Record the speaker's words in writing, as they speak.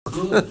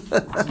Good.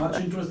 It's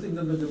much interesting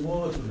than the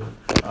Gemara today.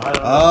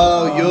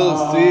 Oh, you'll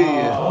see.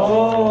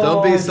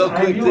 Don't be so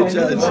quick to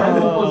judge.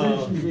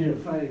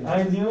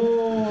 I knew.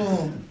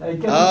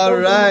 All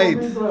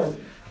right.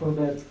 For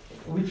that.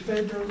 Which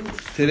page are we?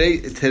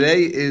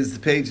 Today is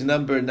page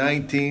number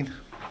 19.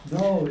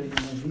 No, in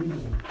Hebrew.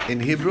 In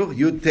Hebrew,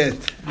 Yud Tet.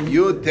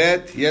 Yud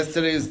Tet.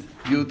 Yesterday is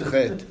Yud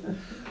Chet.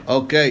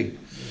 Okay.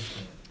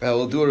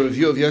 We'll do a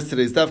review of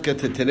yesterday's daf. Get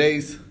to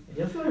today's.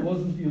 Yesterday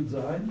wasn't Yud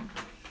Zayin.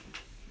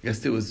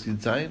 Yesterday was Yud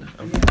Zayin.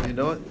 You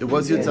know what? It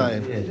was Yud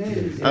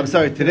Zayin. I'm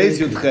sorry. Today's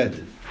Yud Chet.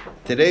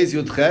 Today's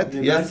Yud Chet.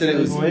 Yesterday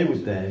was.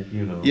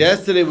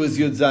 Yesterday was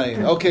Yud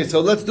Zayin. Okay, so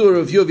let's do a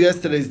review of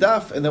yesterday's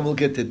daf, and then we'll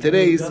get to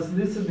today's. Just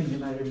listening,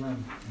 and I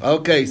remember.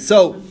 Okay,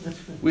 so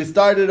we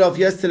started off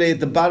yesterday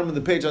at the bottom of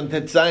the page on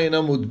Tet Zayin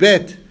Amud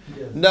Bet,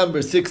 number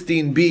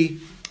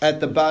 16b, at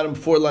the bottom,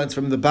 4 lines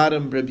from the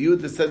bottom. Rabbi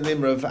Yehuda said the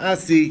name of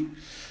Asi,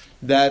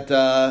 that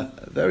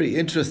very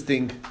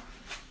interesting,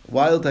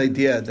 wild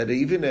idea that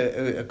even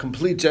a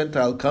complete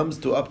Gentile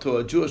comes up to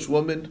a Jewish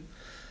woman,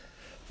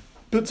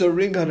 puts a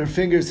ring on her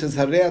finger, says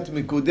Hareat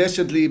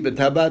mikudeshet li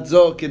betabat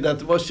zo kedat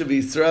Moshe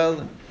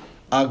v'Yisrael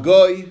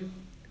agoy.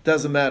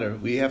 Doesn't matter.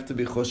 We have to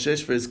be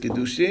choshesh for his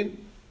kiddushin.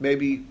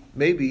 Maybe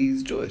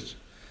he's Jewish,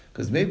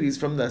 because maybe he's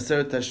from the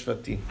Aseret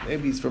HaShvatim.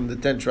 Maybe he's from the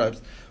 10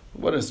 tribes.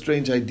 What a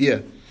strange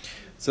idea.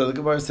 So the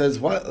Gemara says,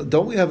 why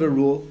don't we have a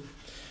rule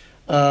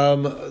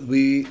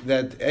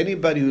that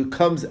anybody who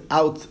comes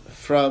out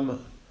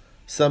from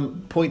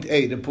some point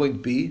A to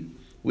point B,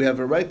 we have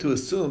a right to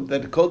assume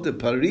that called the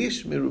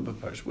parish miruba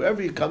parish.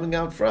 Wherever you're coming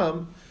out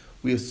from,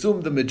 we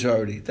assume the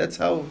majority. That's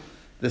how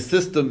the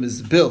system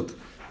is built.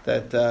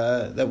 That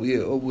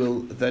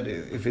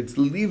if it's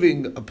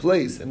leaving a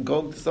place and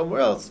going to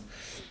somewhere else,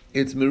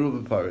 it's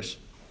miruba parish.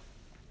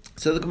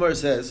 So the Gemara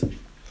says,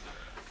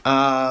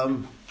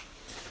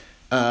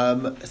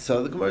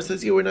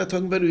 we're not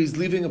talking about he's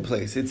leaving a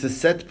place. It's a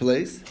set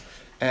place.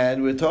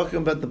 And we're talking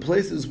about the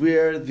places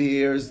where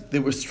there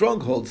were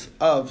strongholds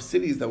of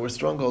cities that were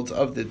strongholds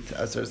of the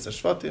Aseret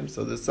HaShvatim.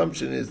 So the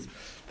assumption is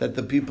that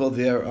the people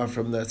there are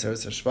from the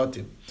Aseret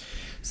HaShvatim.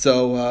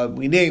 So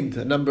we named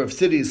a number of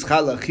cities: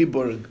 Chala,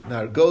 Chibur,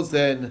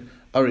 Nargozen,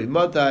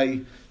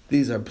 Arimadai.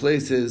 These are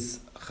places: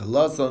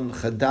 Chalazon,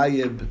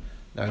 Chadayib,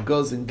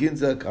 Nargozen,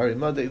 Ginzak,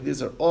 Arimadai.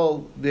 These are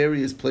all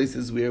various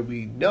places where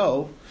we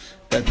know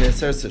that the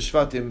Aseret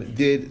HaShvatim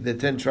the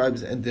 10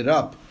 tribes ended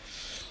up.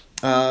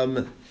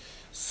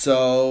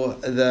 So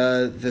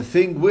the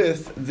thing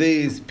with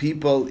these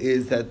people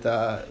is that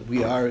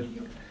we are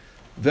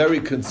very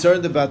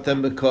concerned about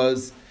them,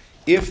 because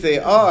if they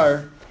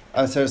are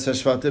Aseret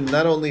HaShvatim,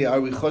 not only are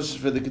we choshesh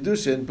for the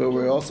Kedushin, but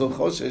we're also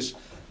choshesh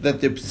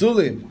that they're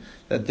psulim,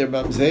 that they're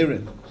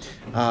mamzerim.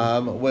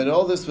 When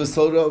all this was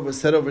said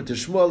over to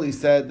Shmuel, he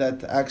said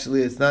that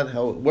actually it's not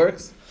how it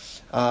works.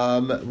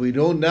 We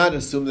do not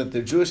assume that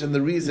they're Jewish, and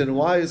the reason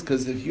why is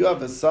because if you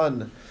have a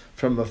son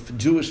from a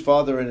Jewish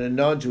father and a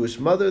non-Jewish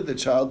mother, the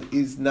child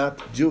is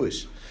not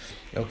Jewish.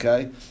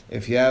 Okay,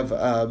 if you have,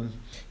 the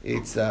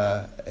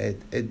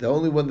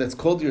only one that's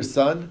called your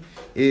son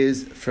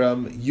is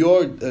from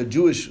your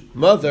Jewish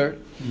mother,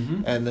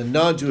 and the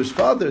non-Jewish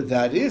father,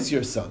 that is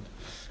your son.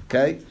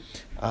 Okay,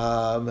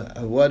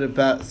 what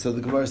about? So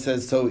the Gemara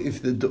says, so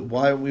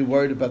why are we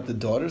worried about the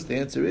daughters? The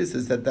answer is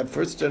that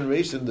first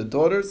generation, the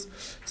daughters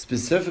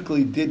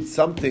specifically did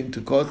something to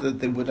cause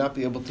that they would not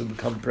be able to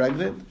become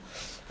pregnant.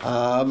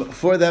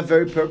 For that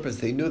very purpose,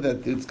 they knew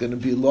that it's going to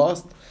be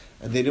lost,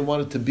 and they didn't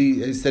want it to be.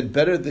 They said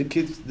better the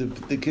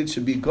kids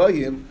should be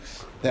goyim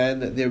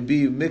than there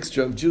be a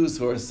mixture of Jews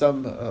who are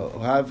some who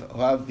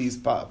have these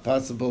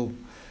possible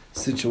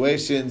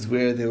situations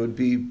where there would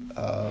be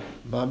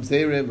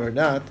mamzerim or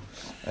not,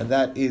 and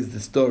that is the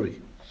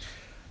story.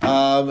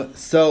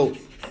 So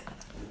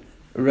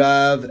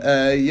Rav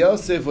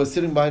Yosef was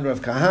sitting behind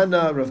Rav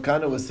Kahana. Rav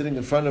Kahana was sitting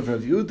in front of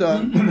Rav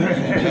Yehuda,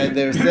 and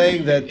they're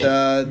saying that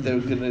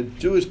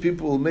Jewish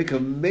people will make a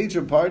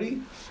major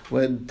party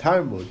when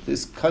Talmud,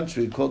 this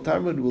country called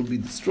Talmud, will be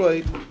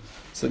destroyed.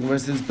 So Gemara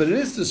says, but it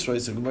is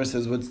destroyed. So Gemara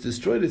says, what's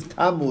destroyed is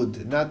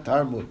Talmud, not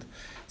Talmud.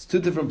 It's 2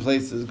 different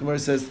places. Gemara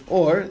says,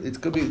 or it's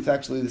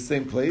actually the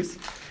same place,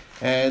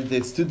 and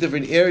it's 2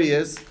 different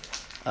areas.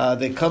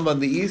 They come on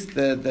the east,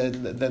 then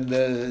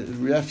the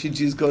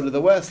refugees go to the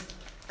west.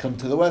 Come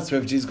to the west,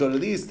 refugees go to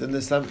the east, and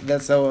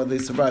that's how they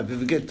survive. If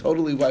we get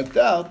totally wiped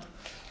out,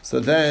 so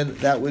then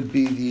that would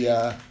be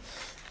the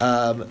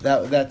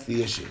that's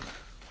the issue.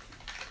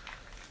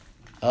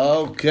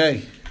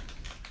 Okay,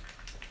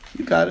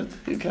 you got it.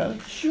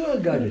 Sure, I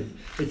got it.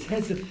 It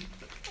has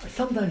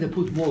sometimes I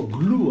put more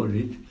glue on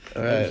it.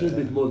 All right. It's a little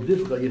bit more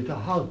difficult. You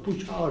have to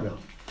push harder.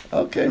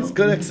 Okay, it's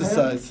good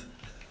exercise.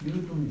 Give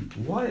it to me.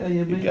 Why are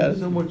you making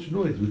so much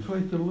noise? We're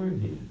trying to learn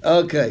here.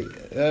 Okay,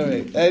 all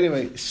right.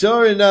 Anyway,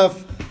 sure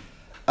enough.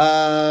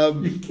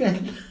 You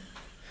can't.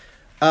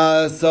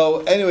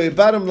 So anyway,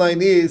 bottom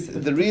line is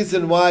the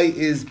reason why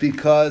is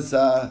because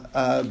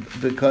where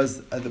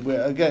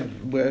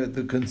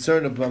the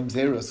concern of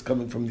mamzeros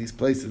coming from these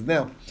places.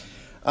 Now,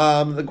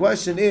 the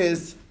question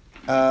is,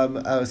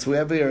 So we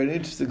have here an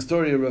interesting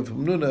story. Rav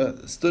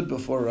Hamnuna stood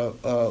before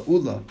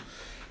Ula,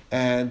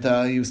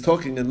 and he was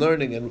talking and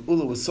learning, and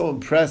Ula was so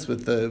impressed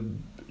with the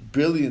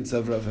brilliance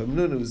of Rav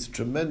Hamnuna, who was a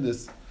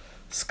tremendous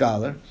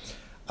scholar.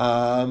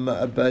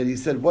 But he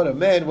said, what a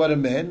man, what a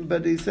man.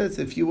 But he says,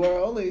 if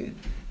only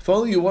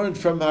you weren't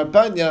from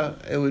Harpanya,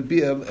 it would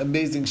be an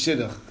amazing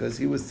shidduch, because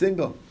he was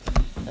single.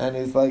 And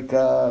he's like,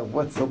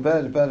 what's so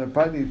bad about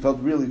Harpanya? He felt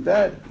really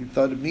bad. He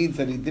thought it means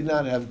that he did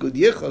not have good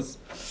yichus.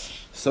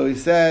 So he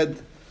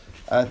said,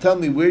 tell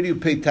me, where do you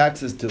pay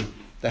taxes to?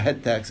 The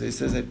head tax. He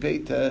says, I pay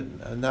to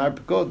Nahar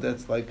Pekod.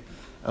 That's like,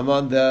 I'm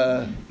on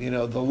the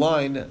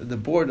line, the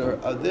border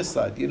of this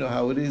side. You know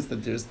how it is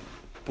that there's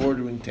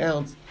bordering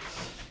towns.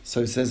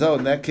 So he says,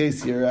 in that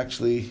case, you're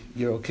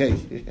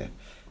okay.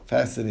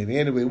 Fascinating.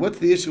 Anyway, what's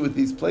the issue with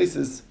these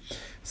places?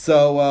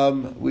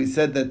 So we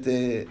said that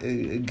the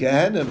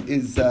Gehenna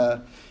is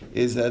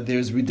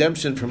there's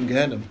redemption from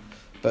Gehenna.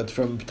 But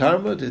from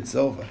Talmud, it's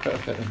over.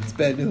 It's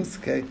bad news,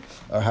 okay?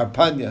 Or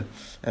Harpanya.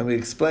 And we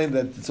explained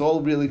that it's all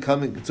really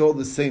coming, it's all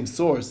the same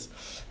source.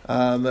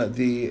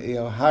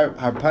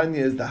 Harpanya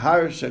is the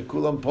Har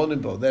Shekulam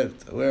Ponibo.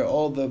 That's where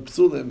all the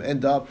Psulim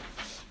end up,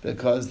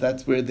 because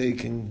that's where they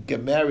can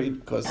get married,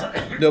 because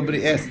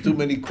nobody asks too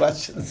many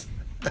questions.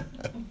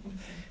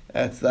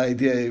 That's the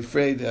idea. You're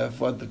afraid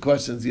of what the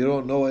questions, you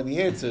don't know any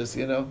answers,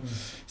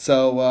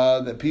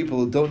 So the people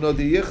who don't know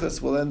the yichus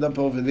will end up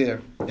over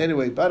there.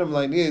 Anyway, bottom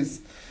line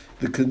is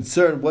the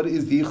concern, what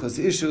is the yichus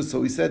issue? So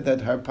we said that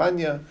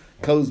Harpanya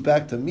goes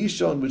back to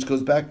Mishon, which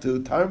goes back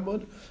to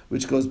Talmud,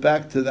 which goes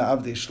back to the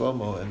Avdei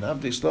Shlomo. And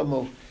Avdei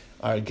Shlomo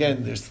are,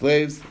 again, they're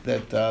slaves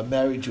that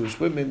marry Jewish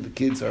women. The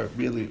kids are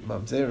really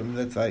mamzerim.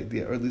 That's the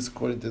idea, or at least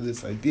according to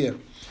this idea.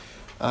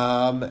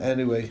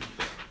 Anyway,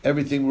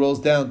 everything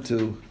rolls down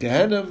to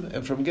Gehenna,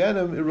 and from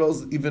Gehenna it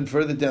rolls even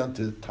further down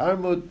to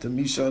Talmud, to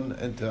Mishon,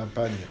 and to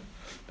Harpanya.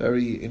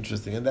 Very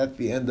interesting. And that's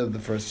the end of the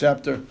first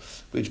chapter,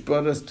 which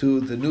brought us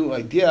to the new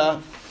idea.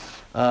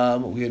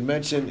 We had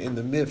mentioned in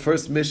the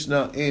first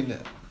Mishnah in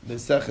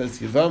Meseches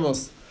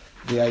Yevamos,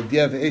 the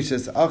idea of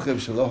Eshes Achiv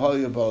Shelo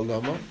Haya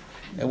Ba'olamo,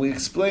 and we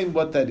explained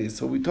what that is.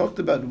 So we talked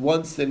about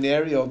one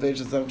scenario of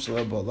Eshes Achiv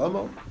Shelo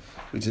Ba'olamo,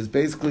 which is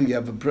basically you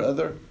have a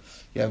brother,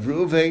 you have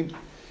Reuven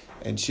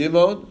and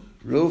Shimon.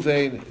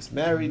 Reuven is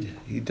married;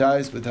 he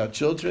dies without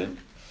children,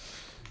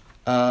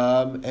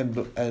 and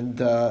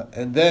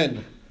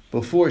then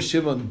before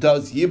Shimon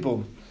does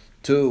Yibum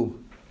to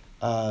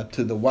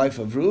the wife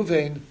of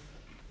Reuven,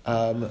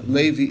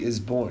 Levi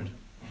is born.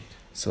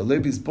 So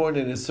Levi is born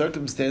in a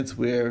circumstance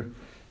where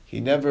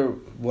he never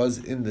was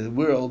in the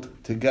world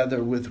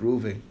together with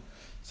Reuven.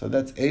 So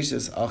that's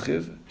Eshes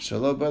Achiv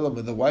Shelo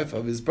Ba'olamo, the wife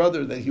of his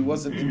brother that he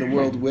wasn't in the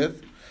world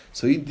with.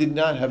 So he did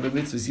not have a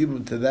mitzvah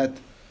Yibum to that.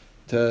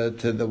 To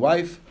the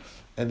wife,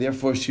 and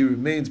therefore she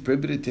remains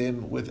prohibited to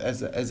him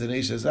as an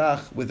Eshes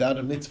Ach without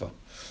a mitzvah,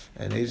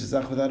 and Eshes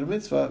Ach without a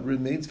mitzvah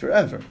remains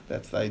forever.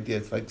 That's the idea.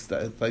 It's like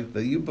the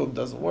Yibum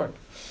doesn't work,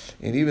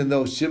 and even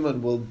though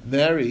Shimon will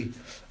marry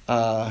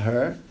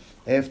her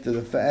after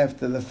the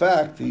fact,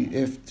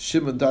 if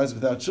Shimon dies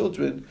without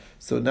children,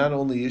 so not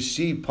only is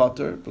she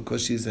pater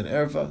because she's an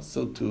erva,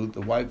 so too the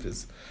wife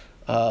is,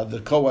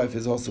 the co-wife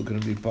is also going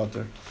to be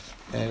pater,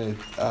 and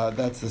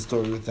that's the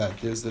story with that.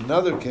 There's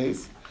another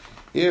case.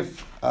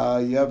 If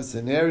you have a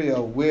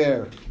scenario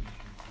where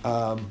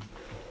where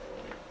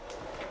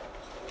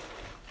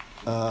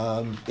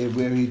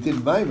he did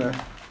Maimer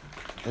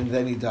and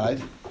then he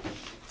died,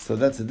 so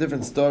that's a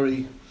different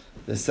story.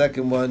 The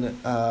second one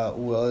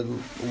will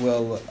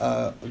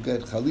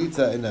get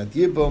Chalitza and not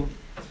Yibum,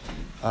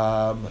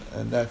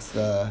 and that's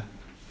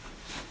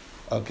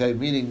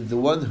meaning the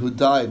one who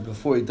died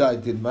before he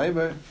died did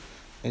Maimer,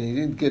 and he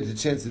didn't get the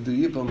chance to do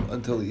Yibum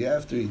until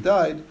after he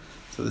died.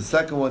 So the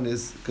second one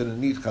is going to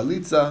need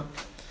Chalitza,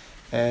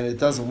 and it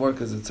doesn't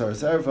work as a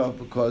Tzaras Erva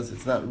because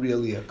it's not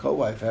really a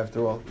co-wife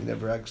after all. He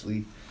never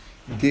actually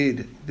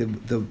did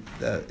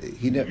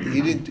he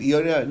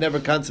never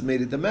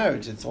consummated the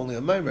marriage. It's only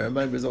a Maimer. A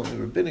Maimer is only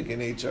rabbinic in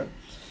nature,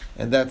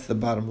 and that's the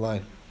bottom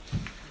line.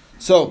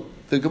 So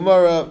the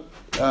Gemara,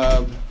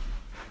 Rav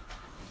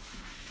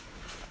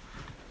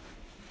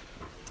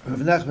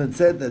Nachman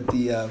said that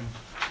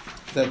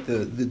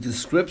the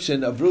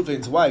description of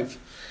Reuven's wife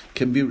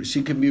can be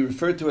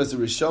referred to as a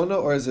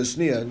Rishona or as a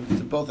Shnia, and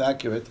they're both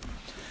accurate.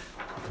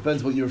 It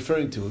depends what you're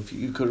referring to. If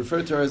you could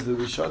refer to her as the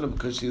Rishona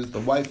because she was the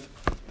wife,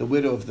 the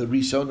widow of the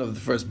Rishon, of the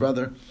first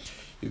brother.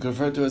 You could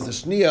refer to her as a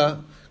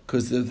Shnia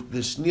because the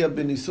Shnia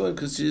ben Nisuin,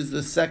 because she is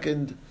the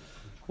second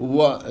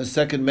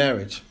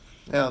marriage.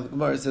 Now the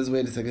Gemara says,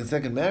 wait a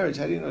second marriage?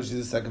 How do you know she's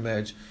a second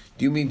marriage?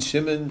 Do you mean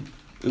Shimon?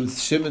 It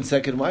was Shimon's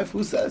second wife?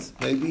 Who says?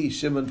 Maybe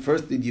Shimon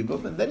first did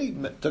Yibum and then he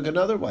took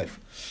another wife.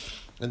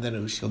 And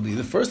then she'll be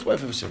the first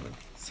wife of Shimon.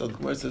 So the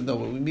Gemara says, no,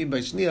 what we mean by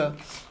Shnia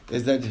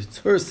is that it's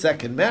her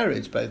second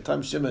marriage. By the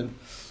time Shimon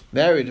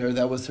married her,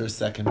 that was her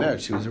second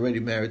marriage. She was already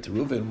married to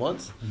Reuven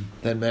once,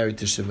 then married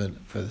to Shimon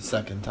for the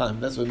second time.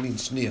 That's what it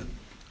means Shnia.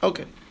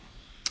 Okay.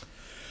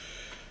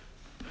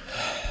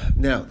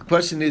 Now, the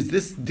question is,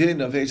 this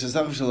din of Eish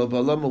HaZachar Shel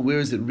Ba'alama, where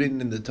is it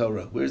written in the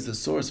Torah? Where's the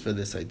source for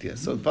this idea?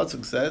 So the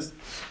Pasuk says,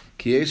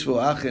 Ki yeshvu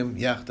achim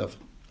yachtav.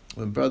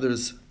 When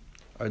brothers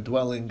are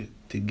dwelling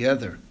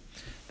together,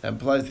 that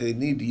implies they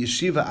need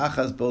yeshiva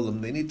achaz bolam.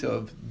 They need to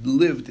have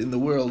lived in the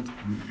world,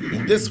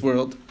 in this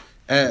world,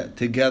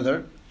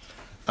 together.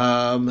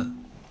 That's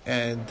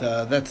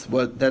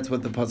what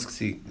the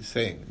Pasuk is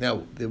saying.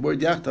 Now, the word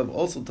yachtav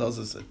also tells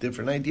us a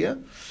different idea,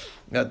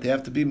 that they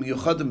have to be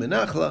miyuchadim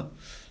menachla.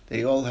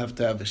 They all have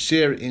to have a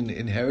share in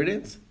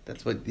inheritance.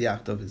 That's what the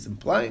yachtav is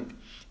implying,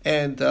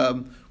 and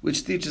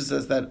which teaches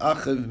us that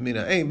achiv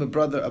mina'im,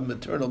 a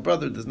maternal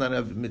brother, does not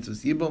have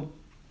mitzvahs yibum.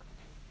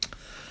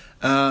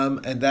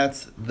 And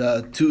that's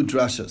the two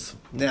drashas.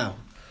 Now,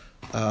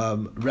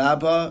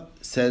 Rabbah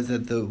says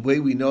that the way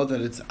we know that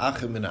it's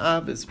Achim and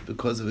Ab is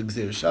because of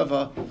Gzeir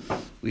Shava.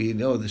 We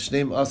know the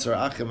Shneim Asar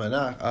Achim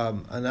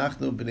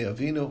Anachnu B'nei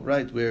Avinu,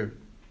 right? We're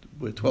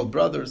 12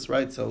 brothers,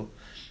 right? So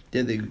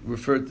there they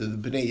refer to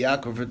the B'nei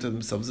Yaakov, refer to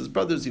themselves as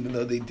brothers, even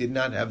though they did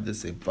not have the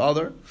same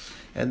father.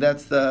 And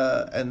that's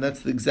the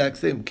exact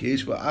same.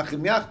 K'yeshva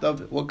Achim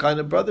Yachtav. What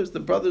kind of brothers? The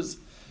brothers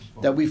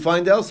that we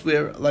find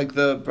elsewhere, like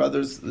the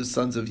brothers, the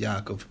sons of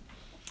Yaakov.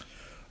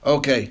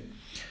 Okay.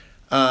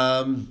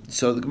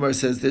 So the Gemara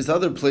says there's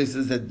other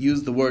places that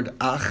use the word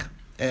ach,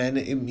 and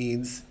it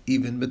means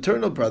even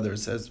maternal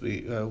brothers, as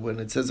we when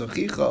it says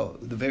achicha,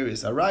 the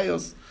various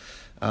arayos,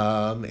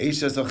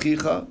 eishes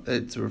achicha,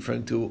 it's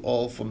referring to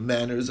all from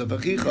manners of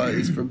achicha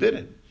is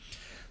forbidden.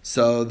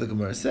 So the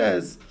Gemara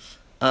says,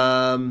 we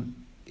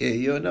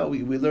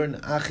learn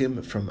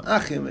achim from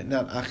achim, and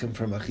not achim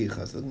from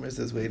achicha. So the Gemara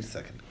says, wait a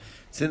second.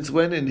 Since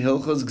when in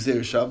Hilchos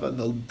Gzeir Shava,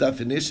 the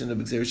definition of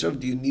Gzeir Shava,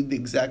 do you need the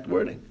exact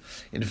wording?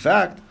 In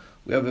fact,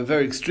 we have a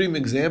very extreme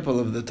example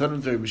of the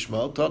Tanit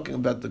Bishmal talking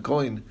about the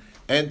Kohen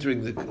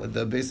entering the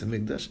Beis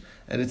Hamikdash,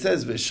 and it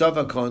says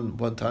V'shava Kohen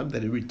one time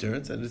that he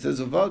returns, and it says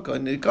Ova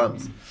Kohen he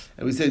comes,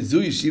 and we say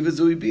Zui Shiva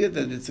Zui Bia,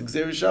 that it's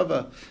Gzeir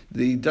Shava.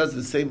 He does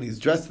the same. He's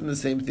dressed in the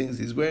same things.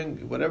 He's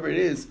wearing whatever it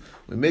is.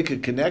 We make a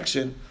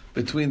connection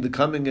between the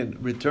coming and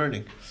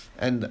returning.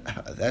 And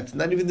that's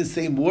not even the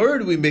same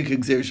word we make a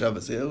Gzeir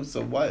Shava.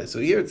 So why? So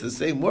here it's the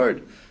same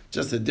word,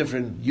 just a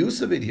different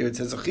use of it. Here it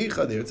says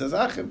Achicha, there it says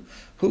Achim.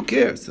 Who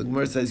cares? The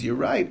Gemara says you're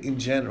right in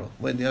general.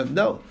 When you have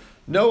no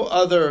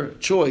other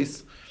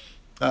choice,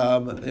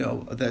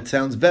 that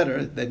sounds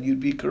better, then you'd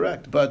be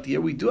correct. But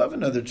here we do have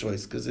another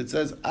choice, because it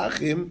says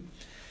Achim,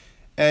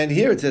 and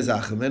here it says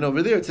Achim, and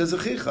over there it says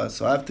Achicha.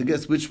 So I have to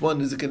guess which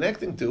one is it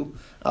connecting to.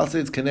 I'll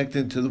say it's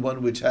connecting to the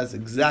one which has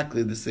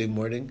exactly the same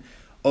wording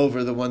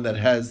over the one that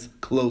has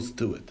close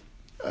to it.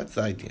 That's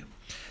the idea.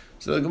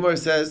 So the Gemara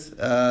says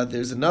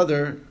there's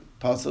another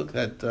pasuk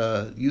that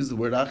uses the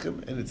word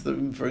Achim, and it's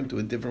referring to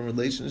a different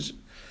relationship.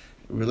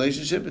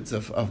 It's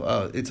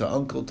an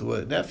uncle to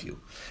a nephew,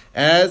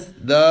 as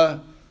the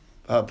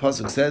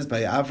pasuk says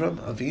by Avram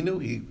Avinu.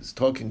 He was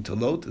talking to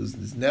Lot, who's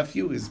his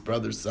nephew, his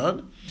brother's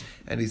son,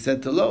 and he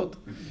said to Lot,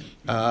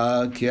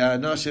 "Ki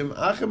anashim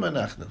Achim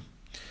anachnu."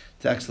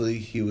 It's actually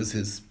he was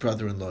his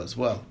brother-in-law as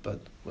well,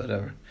 but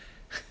whatever.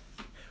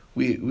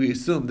 We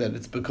assume that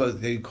it's because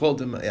they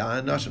called him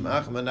Anashim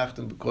Achim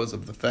Anachim because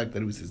of the fact that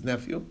he was his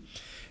nephew,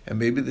 and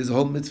maybe there's a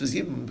whole mitzvah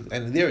even,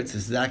 and there it's the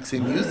exact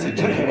same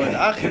usage of the word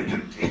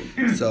Achim.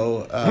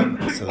 So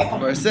the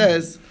Gemara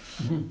says,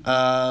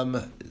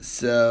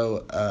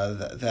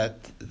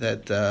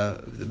 that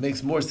it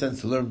makes more sense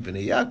to learn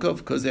Bnei Yaakov,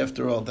 because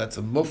after all that's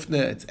a mufne,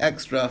 it's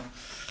extra,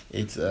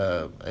 it's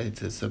a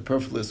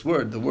superfluous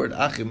word. The word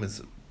Achim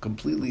is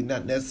completely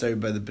not necessary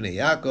by the Bnei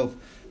Yaakov.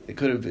 They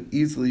could have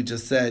easily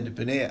just said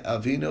Bnei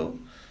Avinu,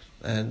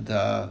 and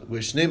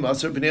we're Shnei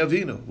Masar Bnei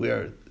Avinu.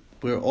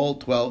 We're all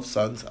 12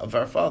 sons of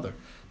our father.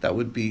 That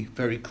would be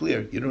very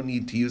clear. You don't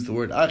need to use the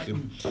word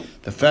Achim.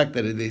 The fact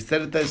that they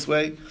said it this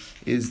way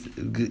is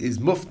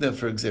mufna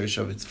for Gzeir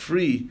Shava. It's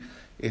free.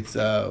 It's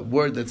a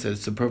word that's a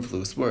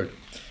superfluous word,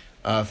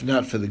 if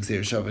not for the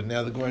Gzeir Shava.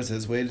 Now the Gemara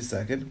says, wait a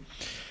second.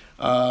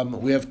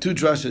 We have two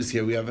drashas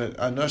here. We have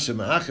Anashim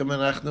Achim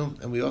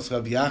Anachnu, and we also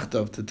have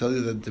Yachtav to tell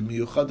you that the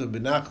Miyuchadim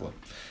B'Nachla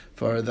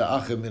for the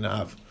Achim and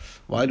Av.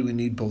 Why do we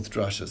need both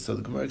drashas? So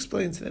the Gemara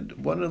explains that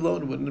one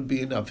alone wouldn't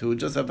be enough. If it would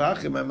just have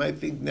Achim, I might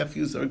think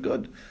nephews are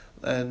good.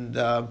 And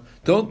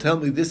don't tell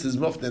me this is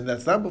mufna and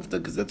that's not mufna,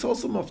 because that's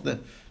also mufna.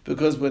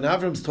 Because when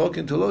Avram's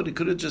talking to Lot, he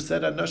could have just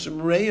said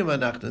Anashim Reim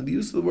Anachnu. The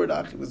use of the word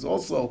Achim is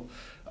also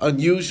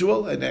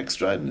unusual and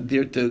extra, and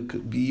there to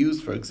be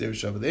used for Gzeir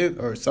Shava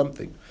or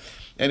something.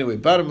 Anyway,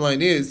 bottom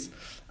line is,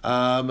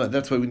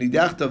 that's why we need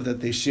Yachtav, that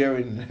they share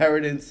in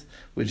inheritance,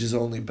 which is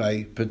only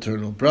by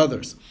paternal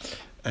brothers.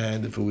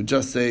 And if it would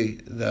just say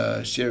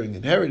the sharing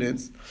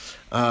inheritance,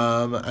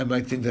 I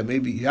might think that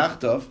maybe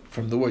Yachtav,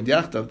 from the word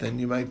Yachtav, then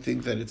you might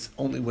think that it's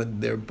only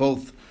when they're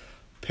both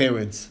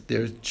parents,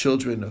 they're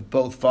children of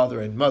both father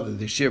and mother,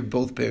 they share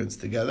both parents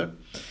together.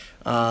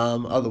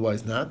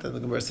 Otherwise not. And the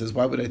Gemara says,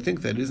 why would I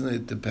think that? Isn't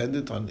it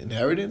dependent on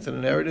inheritance? And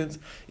inheritance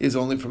is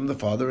only from the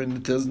father, and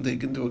it doesn't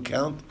take into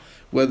account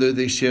whether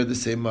they share the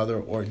same mother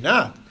or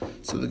not.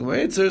 So the Gemara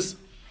answers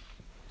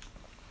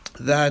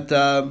that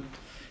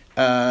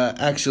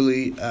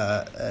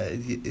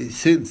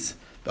since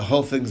the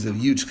whole thing's a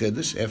huge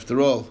chiddush, after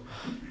all,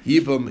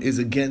 Yibum is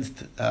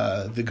against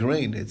the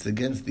grain. It's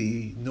against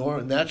the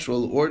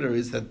natural order.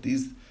 Is that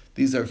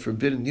these are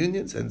forbidden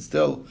unions, and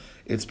still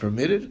it's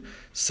permitted.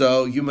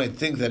 So you might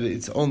think that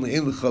it's only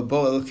in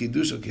l'chabo el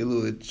chidusha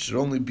kilu. It should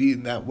only be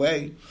in that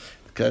way.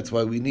 That's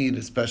why we need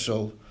a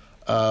special,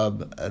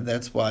 and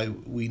that's why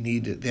we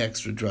need the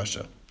extra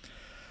drasha.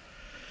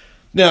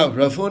 Now,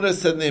 Rav Huna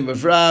said in the name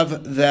of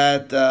Rav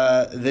that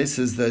this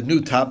is the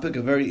new topic,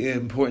 a very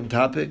important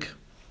topic.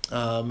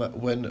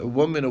 When a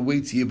woman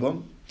awaits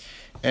Yibum,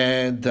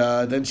 and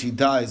then she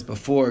dies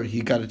before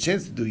he got a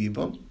chance to do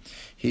Yibum,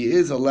 he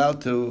is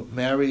allowed to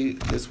marry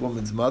this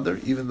woman's mother,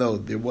 even though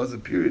there was a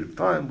period of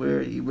time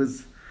where he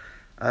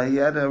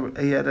had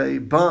a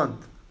bond,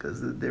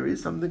 because there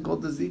is something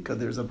called the Zika.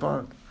 There's a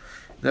bond.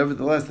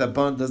 Nevertheless, that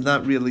bond does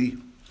not really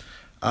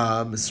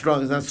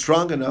strong. It's not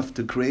strong enough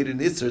to create an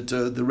isser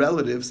to the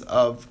relatives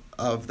of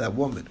that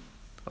woman.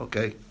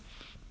 Okay,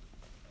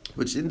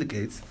 which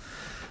indicates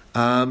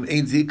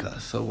ain't Zika.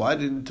 So why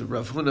didn't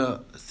Rav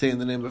Huna say in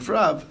the name of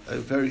Rav a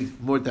very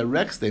more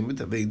direct statement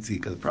of ain't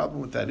Zika? The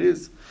problem with that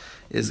is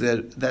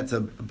that that's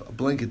a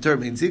blanket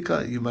term. Ain't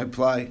Zika, you might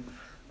apply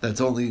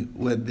that's only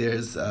when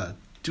there's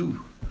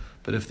two.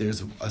 But if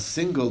there's a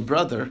single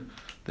brother,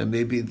 then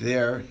maybe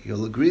there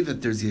you'll agree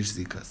that there's Yesh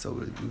Zika. So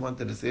we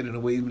wanted to say it in a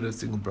way even a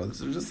single brother.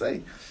 So just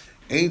say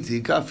ain't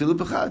Zika filu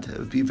b'chad. It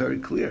would be very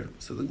clear.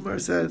 So the Gemara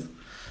says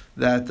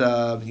that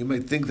you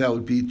might think that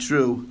would be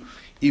true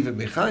even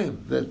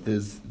Mechaim,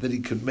 that he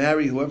could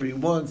marry whoever he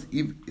wants,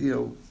 even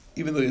though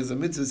he has a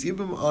mitzvah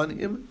yibum on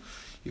him,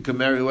 you can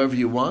marry whoever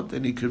you want,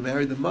 and he could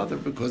marry the mother,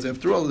 because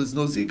after all, there's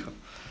no Zika.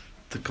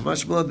 The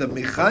Kamash Malad, the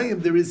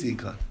Mechaim, there is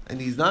Zika,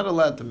 and he's not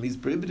allowed to, he's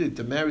prohibited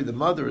to marry the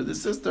mother or the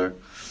sister,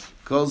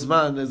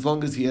 Kozman, as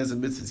long as he has a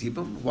mitzvah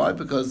yibum. Why?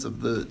 Because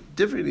of the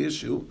different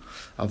issue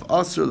of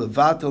Asr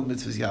Levatel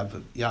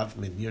mitzvah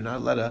yavmin. You're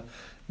not allowed to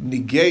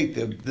negate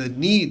the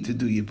need to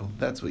do yibum.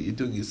 That's what you're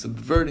doing. You're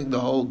subverting the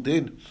whole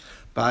din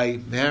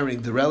by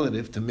marrying the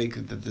relative to make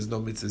it that there's no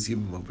mitzvah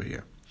yibum over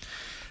here.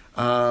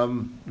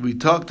 We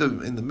talked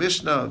in the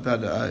Mishnah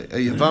about a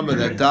Yavama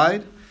that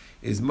died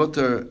is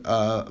mutter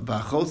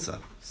ba'chosa,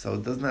 so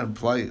it does not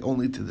apply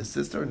only to the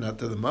sister, not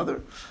to the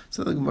mother.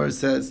 So the Gemara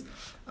says,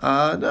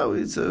 no,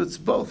 it's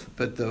both.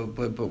 But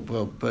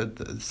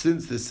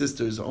since the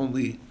sister is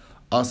only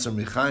Aser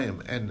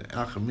Michayim and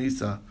Acher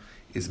Misa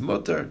is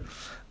mutter,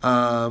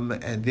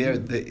 and there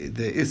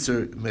the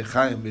Iser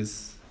Michayim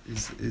is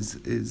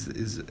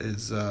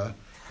the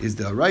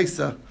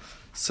Araisa,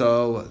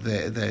 so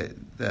the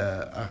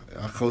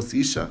Achos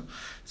Isha.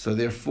 So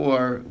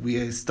therefore, we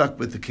are stuck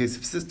with the case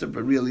of sister,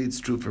 but really it's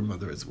true for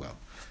mother as well.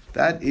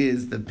 That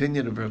is the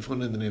opinion of Rav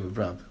Huna in the name of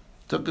Rav.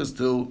 Took us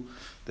to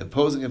the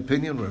opposing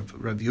opinion of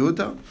Rav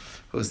Yehuda,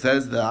 who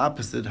says the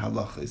opposite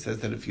halacha. He says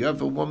that if you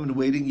have a woman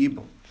waiting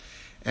Yibum,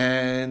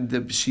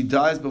 and she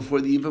dies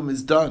before the Yibum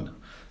is done,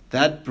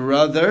 that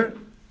brother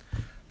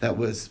that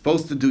was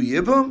supposed to do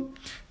Yibum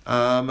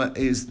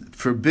is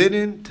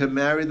forbidden to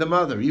marry the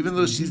mother, even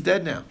though she's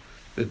dead now,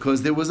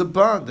 because there was a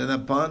bond, and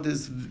that bond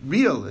is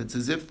real. It's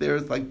as if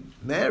there's like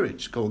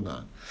marriage going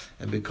on,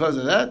 and because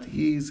of that,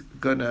 he's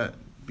gonna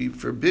be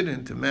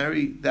forbidden to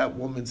marry that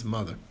woman's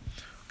mother.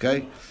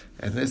 Okay,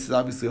 and this is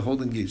obviously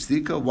holding Yesh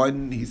Zika. Why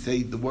didn't he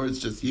say the words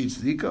just Yesh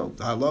Zika?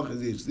 The halach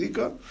is Yesh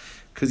Zika,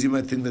 because you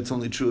might think that's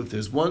only true if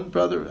there's one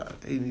brother,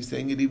 and he's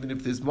saying it even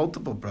if there's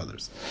multiple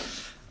brothers.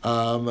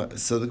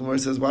 So the Gemara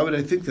says, why would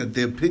I think that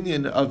the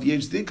opinion of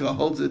Yesh Zika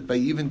holds it by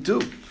even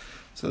two?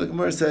 So the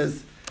Gemara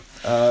says,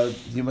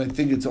 you might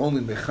think it's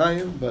only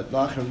Mechayim, but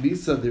Lachar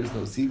Misa, there's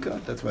no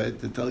Zika. That's why I had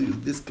to tell you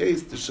this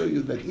case to show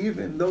you that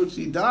even though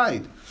she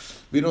died,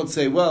 we don't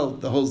say, well,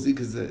 the whole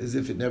Zika is as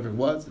if it never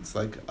was. It's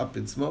like up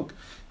in smoke.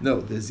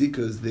 No, the Zika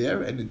is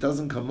there, and it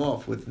doesn't come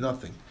off with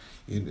nothing.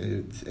 And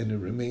it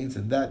remains,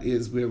 and that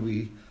is where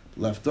we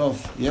left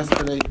off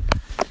yesterday.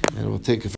 And we'll take it